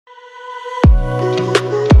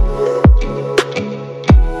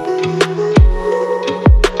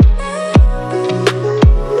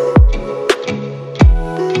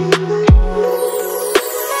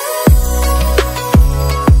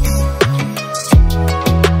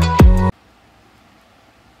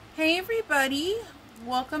everybody,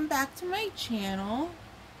 welcome back to my channel.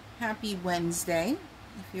 Happy Wednesday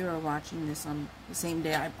if you're watching this on the same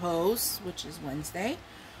day I post, which is Wednesday.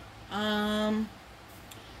 So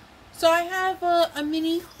I have a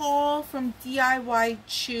mini haul from DIY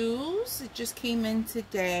Choose. It just came in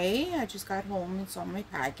today. I just got home and saw my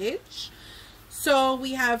package. So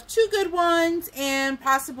we have two good ones and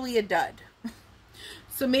possibly a dud.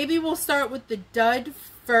 So maybe we'll start with the dud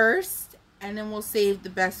first, and then we'll save the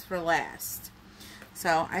best for last.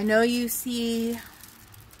 So I know you see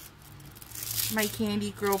my Candy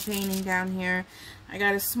Girl painting down here. I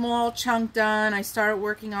got a small chunk done. I started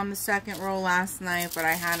working on the second row last night, but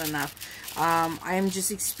I had enough. I am just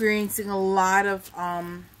experiencing a lot of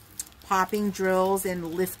popping drills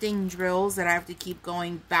and lifting drills that I have to keep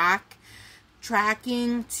going back,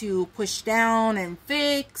 tracking to push down and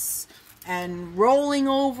fix, and rolling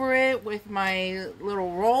over it with my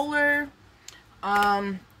little roller.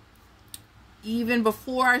 Even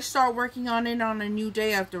before I start working on it on a new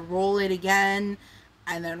day, I have to roll it again,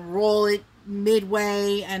 and then roll it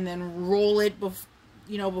midway, and then roll it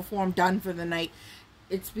before I'm done for the night.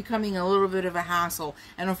 It's becoming a little bit of a hassle.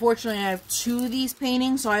 And unfortunately, I have two of these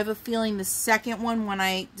paintings, so I have a feeling the second one, when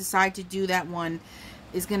I decide to do that one,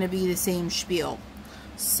 is going to be the same spiel.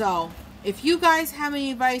 So if you guys have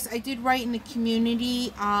any advice, I did write in the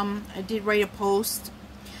community, I did write a post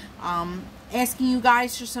asking you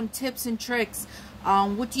guys for some tips and tricks.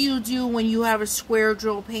 What do you do when you have a square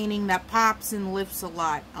drill painting that pops and lifts a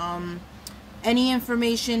lot? Any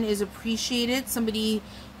information is appreciated. Somebody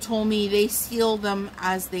told me they seal them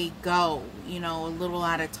as they go, a little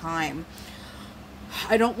at a time.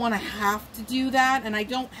 I don't want to have to do that, and I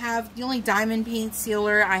don't have, the only diamond paint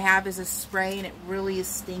sealer I have is a spray, and it really is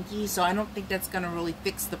stinky, so I don't think that's going to really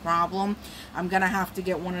fix the problem. I'm going to have to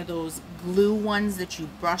get one of those glue ones that you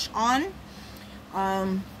brush on.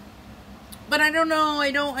 But I don't know,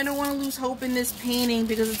 I don't want to lose hope in this painting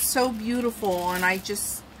because it's so beautiful, and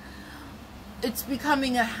it's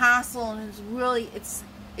becoming a hassle, and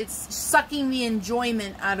it's sucking the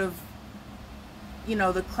enjoyment out of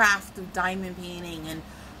the craft of diamond painting and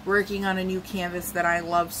working on a new canvas that I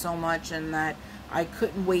love so much and that I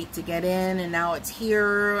couldn't wait to get in, and now it's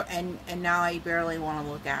here, and now I barely want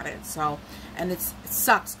to look at it. So, and it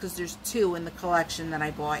sucks because there's two in the collection that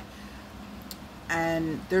I bought,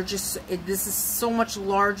 and they're just, this is so much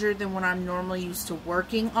larger than what I'm normally used to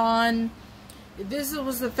working on. If this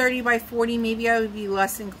was a 30 by 40, maybe I would be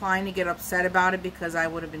less inclined to get upset about it because I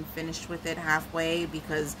would have been finished with it halfway,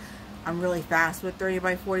 because I'm really fast with 30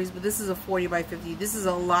 by 40s, but this is a 40 by 50. This is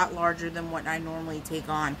a lot larger than what I normally take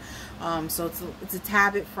on. So it's a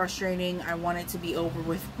tad bit frustrating. I want it to be over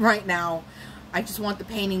with right now. I just want the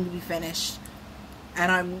painting to be finished.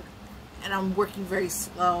 And I'm working very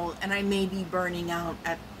slow, and I may be burning out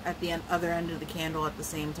at the other end of the candle at the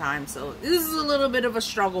same time. So this is a little bit of a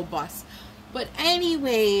struggle bus. But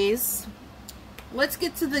anyways, let's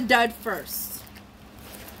get to the dud first.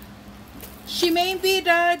 She may be a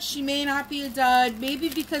dud, she may not be a dud. Maybe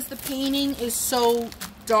because the painting is so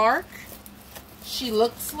dark, she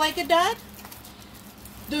looks like a dud.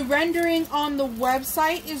 The rendering on the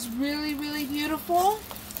website is really, really beautiful,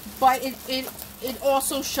 but it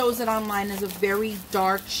also shows it online as a very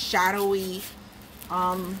dark, shadowy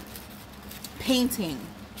painting.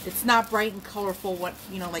 It's not bright and colorful,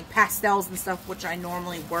 like pastels and stuff, which I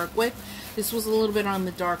normally work with. This was a little bit on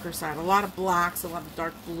the darker side. A lot of blacks, a lot of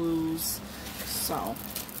dark blues. So,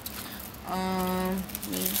 I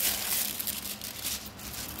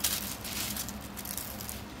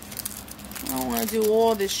don't want to do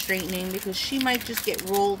all this straightening because she might just get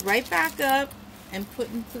rolled right back up and put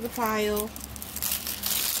into the pile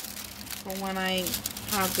for when I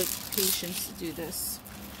have the patience to do this.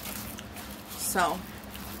 So,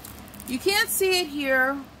 you can't see it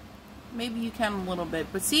here. Maybe you can a little bit,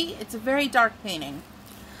 but see, it's a very dark painting.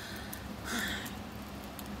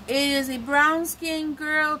 It is a brown skinned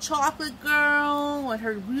girl, chocolate girl with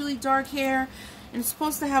her really dark hair, and it's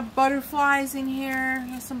supposed to have butterflies in here.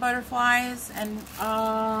 Here's some butterflies, and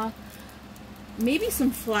maybe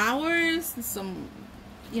some flowers and some,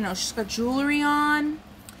 she's got jewelry on.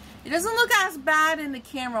 It doesn't look as bad in the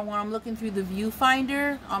camera when I'm looking through the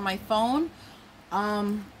viewfinder on my phone,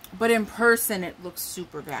 but in person it looks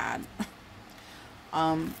super bad.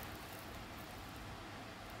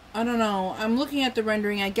 I don't know. I'm looking at the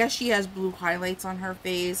rendering. I guess she has blue highlights on her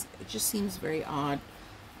face. It just seems very odd.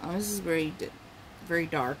 This is very, very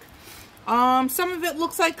dark. Some of it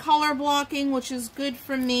looks like color blocking, which is good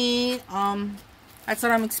for me. That's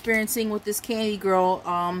what I'm experiencing with this Candy Girl.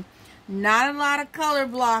 Not a lot of color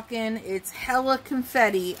blocking. It's hella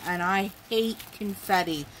confetti, and I hate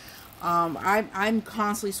confetti. I'm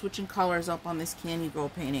constantly switching colors up on this Candy Girl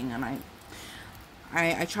painting, and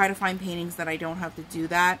I try to find paintings that I don't have to do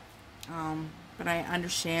that. But I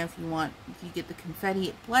understand if you get the confetti,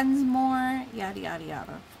 it blends more, yada, yada,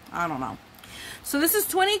 yada. I don't know. So this is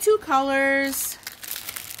 22 colors.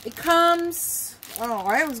 It comes, oh,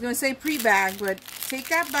 I was going to say pre-bagged, but take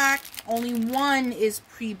that back. Only one is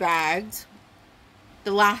pre-bagged.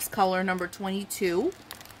 The last color, number 22.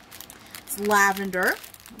 It's lavender,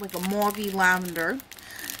 like a mauvey lavender.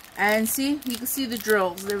 And see, you can see the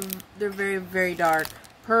drills. They're very, very dark.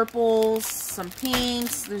 Purples, some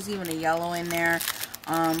pinks, there's even a yellow in there,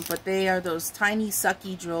 but they are those tiny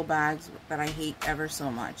sucky drill bags that I hate ever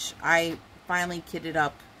so much. I finally kitted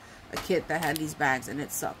up a kit that had these bags and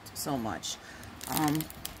it sucked so much.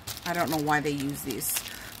 I don't know why they use these,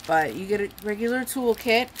 but you get a regular tool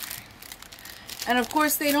kit, and of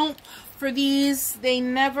course they don't, for these, they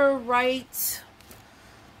never write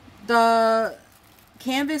the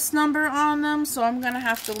canvas number on them, so I'm gonna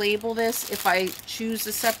have to label this. If I choose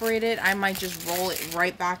to separate it, I might just roll it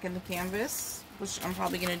right back in the canvas, which I'm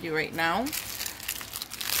probably gonna do right now,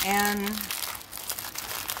 and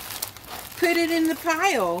put it in the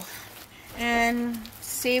pile and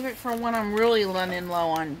save it for when I'm really running low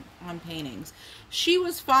on paintings. She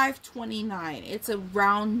was $5.29. It's a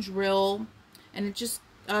round drill, and it just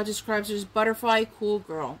describes her as Butterfly Cool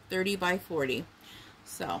Girl, 30 by 40.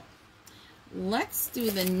 So let's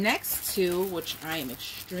do the next two, which I am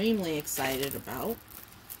extremely excited about.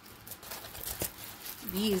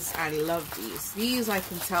 These, I love these. These, I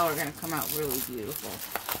can tell, are going to come out really beautiful.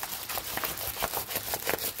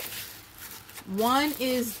 One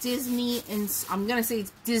is Disney, I'm going to say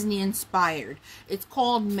it's Disney inspired. It's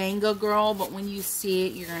called Manga Girl, but when you see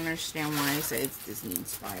it, you're going to understand why I say it's Disney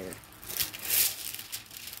inspired.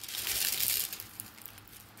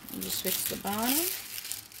 You just fix the bottom.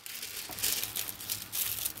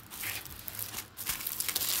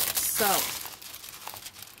 So,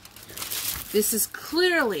 this is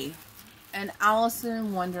clearly an Alice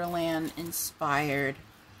in Wonderland inspired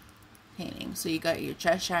painting. So you got your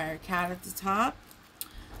Cheshire Cat at the top.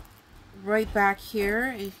 Right back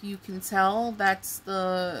here, if you can tell, that's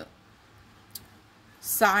the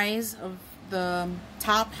size of the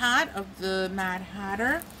top hat of the Mad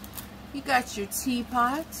Hatter. You got your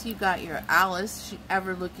teapots. You got your Alice, she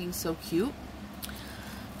ever looking so cute.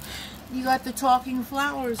 You got the talking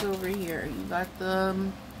flowers over here. You got the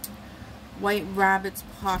White Rabbit's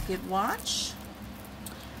pocket watch.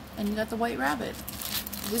 And you got the White Rabbit.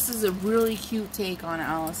 This is a really cute take on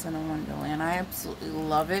Alice in Wonderland. I absolutely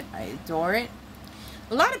love it. I adore it.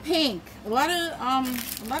 A lot of pink. A lot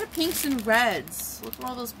of pinks and reds. Look at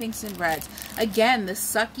all those pinks and reds. Again, the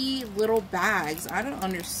sucky little bags. I don't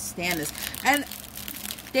understand this. And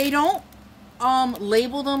they don't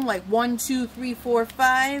label them like 1, 2, 3, 4,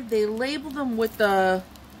 5. They label them with the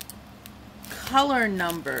color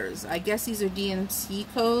numbers. I guess these are DMC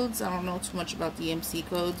codes. I don't know too much about DMC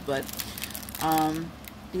codes, but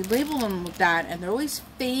they label them with that, and they're always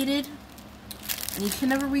faded, and you can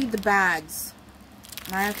never read the bags.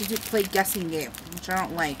 And I have to play guessing game, which I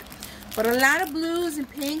don't like. But a lot of blues and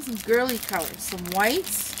pinks and girly colors. Some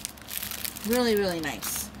whites. Really, really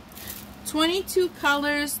nice. 22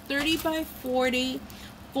 colors, 30 by 40,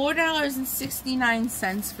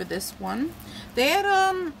 $4.69 for this one. They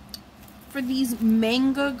had, for these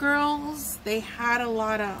Manga Girls, they had a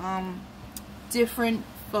lot of, different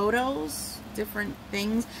photos, different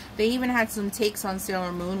things. They even had some takes on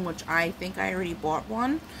Sailor Moon, which I think I already bought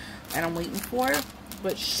one, and I'm waiting for it.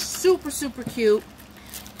 But super, super cute.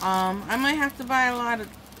 I might have to buy a lot of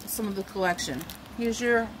some of the collection. Here's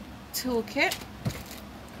your toolkit.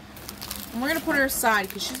 And we're going to put her aside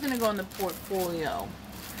because she's going to go in the portfolio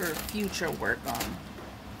for future work on.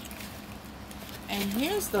 And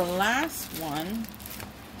here's the last one.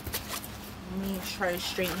 Let me try to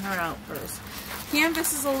straighten her out first.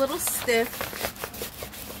 Canvas is a little stiff.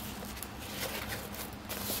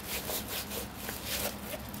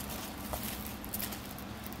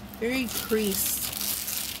 Very creased.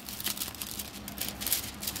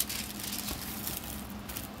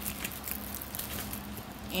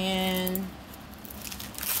 And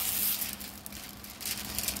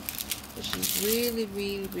she's really,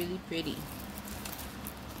 really, really pretty.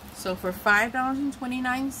 So for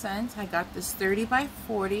 $5.29, I got this 30 by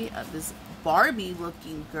 40 of this Barbie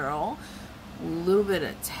looking girl. A little bit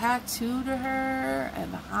of tattoo to her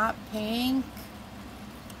and the hot pink.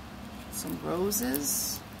 Some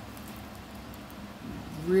roses.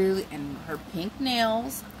 Really, and her pink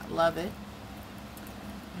nails. I love it.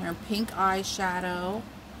 Her pink eyeshadow.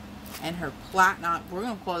 And her platinum, we're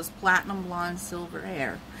going to call this platinum blonde silver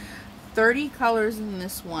hair. 30 colors in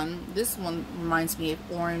this one. This one reminds me of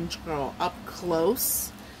Orange Girl up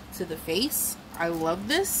close to the face. I love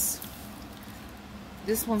this.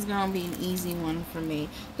 This one's gonna be an easy one for me.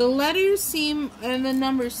 The letters seem, and the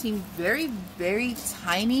numbers seem very, very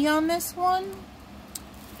tiny on this one.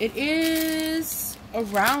 It is a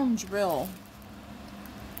round drill.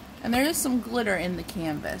 And there is some glitter in the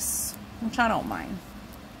canvas, which I don't mind.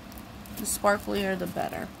 The sparklier, the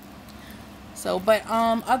better. So, but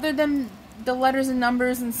other than the letters and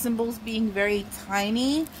numbers and symbols being very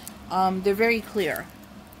tiny, they're very clear.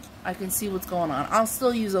 I can see what's going on. I'll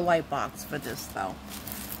still use a light box for this though.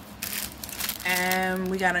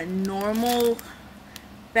 And we got a normal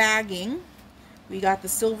bagging. We got the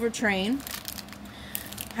silver train.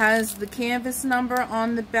 Has the canvas number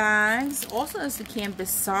on the bags. Also has the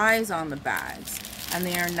canvas size on the bags. And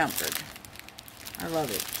they are numbered. I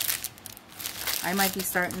love it. I might be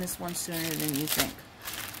starting this one sooner than you think.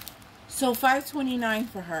 So $5.29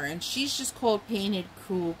 for her. And she's just called Painted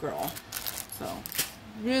Cool Girl. So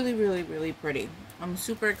really, really, really pretty. I'm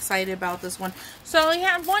super excited about this one. So we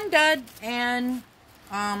have one dud and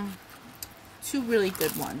two really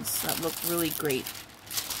good ones that look really great.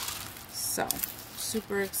 So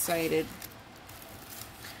super excited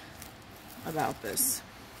about this.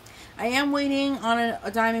 I am waiting on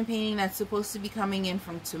a diamond painting that's supposed to be coming in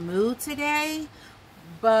from Temu today,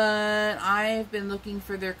 but I've been looking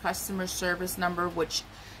for their customer service number, which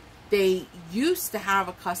they used to have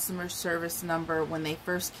a customer service number when they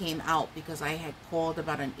first came out, because I had called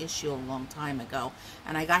about an issue a long time ago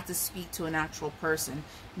and I got to speak to an actual person.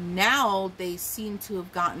 Now they seem to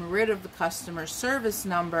have gotten rid of the customer service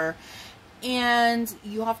number, and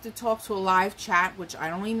you have to talk to a live chat, which I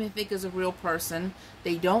don't even think is a real person.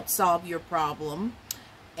 They don't solve your problem.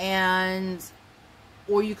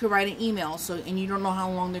 Or you could write an email, and you don't know how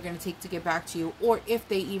long they're going to take to get back to you, or if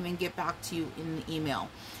they even get back to you in the email.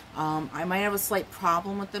 I might have a slight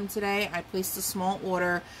problem with them today. I placed a small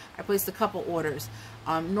order. I placed a couple orders.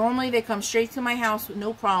 Normally they come straight to my house with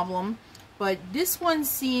no problem, but this one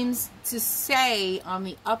seems to say on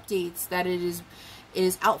the updates that it is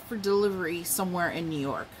out for delivery somewhere in New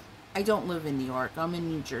York. I don't live in New York. I'm in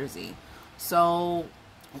New Jersey. So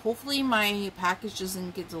hopefully my package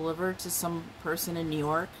doesn't get delivered to some person in New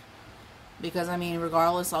York, because I mean,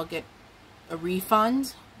 regardless, I'll get a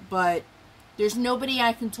refund, but there's nobody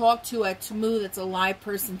I can talk to at Temu that's a live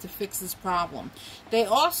person to fix this problem. They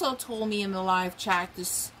also told me in the live chat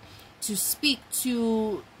to speak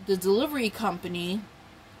to the delivery company,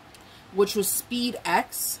 which was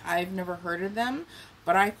SpeedX. I've never heard of them,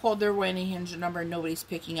 but I called their 1-800 number and nobody's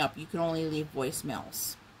picking up. You can only leave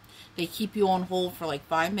voicemails. They keep you on hold for like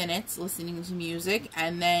 5 minutes listening to music,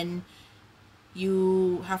 and then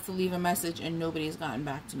you have to leave a message, and nobody's gotten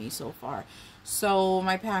back to me so far. So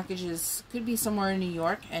my packages could be somewhere in New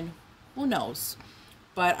York, and who knows.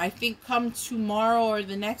 But I think come tomorrow or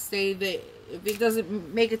the next day, if it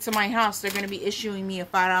doesn't make it to my house, they're going to be issuing me a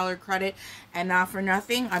 $5 credit, and not for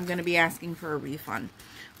nothing, I'm going to be asking for a refund,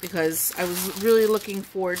 because I was really looking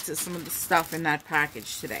forward to some of the stuff in that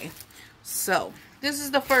package today. So this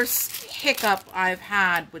is the first hiccup I've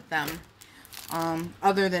had with them,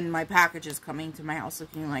 other than my packages coming to my house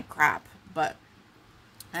looking like crap. But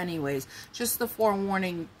anyways, just the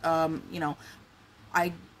forewarning, you know,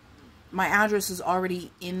 my address is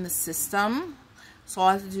already in the system, so all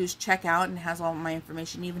I have to do is check out, and it has all my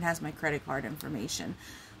information, even has my credit card information.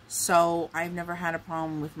 So I've never had a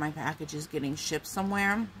problem with my packages getting shipped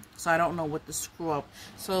somewhere, so I don't know what the screw up.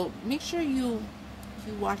 So make sure you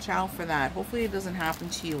watch out for that. Hopefully it doesn't happen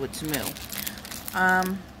to you with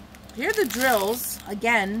Temu. Here are the drills.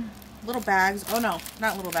 Again, little bags. Oh no,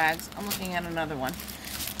 not little bags. I'm looking at another one.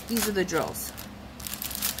 These are the drills.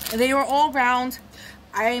 They were all round.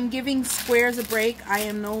 I am giving squares a break. I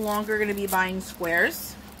am no longer going to be buying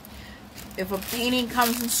squares. If a painting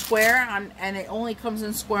comes in square, and it only comes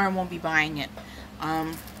in square, I won't be buying it.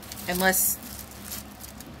 Unless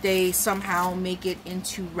they somehow make it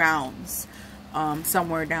into rounds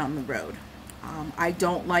somewhere down the road.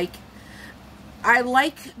 I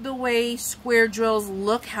like the way square drills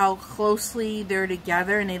look, how closely they're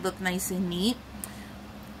together, and they look nice and neat.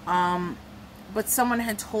 But someone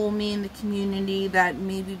had told me in the community that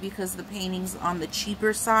maybe because the painting's on the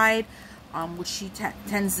cheaper side, which she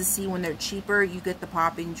tends to see when they're cheaper, you get the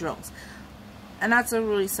popping drills. And that's a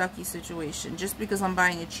really sucky situation. Just because I'm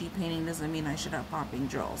buying a cheap painting doesn't mean I should have popping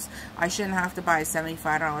drills. I shouldn't have to buy a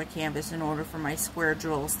 $75 canvas in order for my square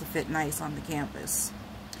drills to fit nice on the canvas.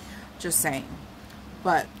 Just saying.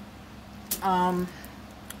 But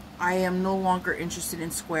I am no longer interested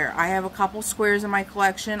in square. I have a couple squares in my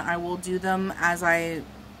collection. I will do them as I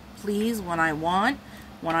please, when I want,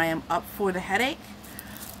 when I am up for the headache.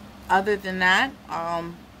 Other than that,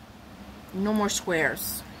 no more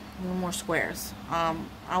squares. No more squares.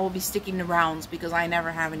 I will be sticking to rounds because I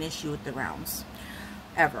never have an issue with the rounds.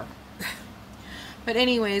 Ever. But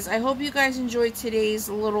anyways, I hope you guys enjoyed today's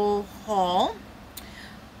little haul.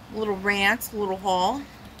 Little rant, little haul.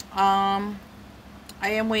 I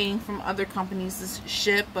am waiting from other companies to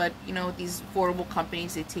ship, but you know, these affordable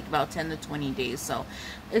companies, they take about 10 to 20 days, so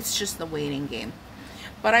it's just the waiting game.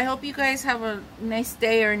 But I hope you guys have a nice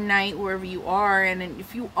day or night wherever you are, and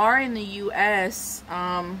if you are in the U.S.,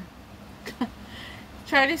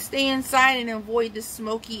 try to stay inside and avoid the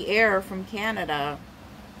smoky air from Canada,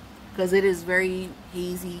 because it is very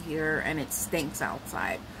hazy here and it stinks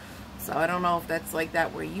outside. So I don't know if that's like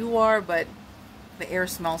that where you are, but the air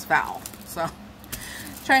smells foul. So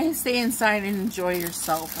try and stay inside and enjoy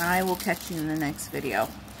yourself, and I will catch you in the next video.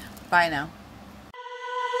 Bye now.